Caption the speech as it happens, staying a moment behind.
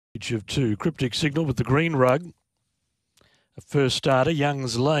Of 2. Cryptic Signal with the green rug. A first starter,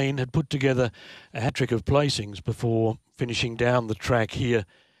 Young's Lane, had put together a hat-trick of placings before finishing down the track here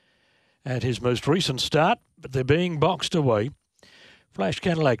at his most recent start, but they're being boxed away. Flash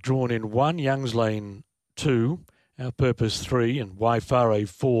Cadillac drawn in 1, Young's Lane 2, Our Purpose 3 and Waifare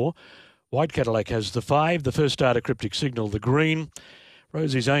 4. White Cadillac has the 5, the first starter Cryptic Signal the green,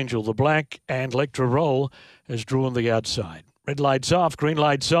 Rosie's Angel the black, and Electra Roll has drawn the outside. Red lights off, green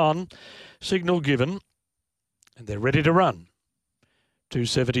lights on, signal given, and they're ready to run.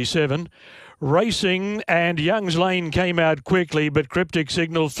 277. Racing, and Young's Lane came out quickly, but Cryptic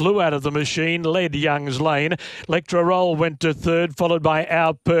Signal flew out of the machine, led Young's Lane. Electra Roll went to third, followed by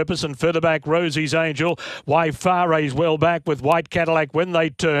Our Purpose, and further back Rosie's Angel. Waifare's well back with White Cadillac when they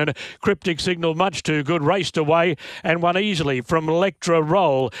turn. Cryptic Signal much too good, raced away and won easily from Electra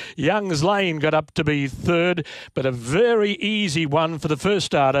Roll. Young's Lane got up to be third, but a very easy one for the first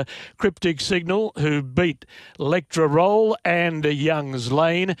starter, Cryptic Signal, who beat Electra Roll and Young's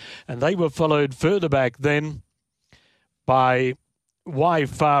Lane, and they were followed further back then by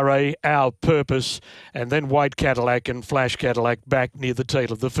Waifare, Our Purpose, and then White Cadillac and Flash Cadillac back near the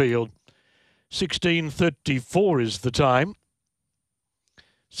tail of the field. 16:34 is the time.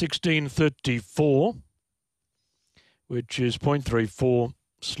 16:34, which is 0.34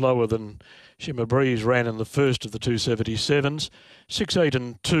 slower than Shimmer Breeze ran in the first of the 277s. 6, 8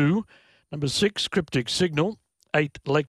 and 2. Number 6, Cryptic Signal. 8,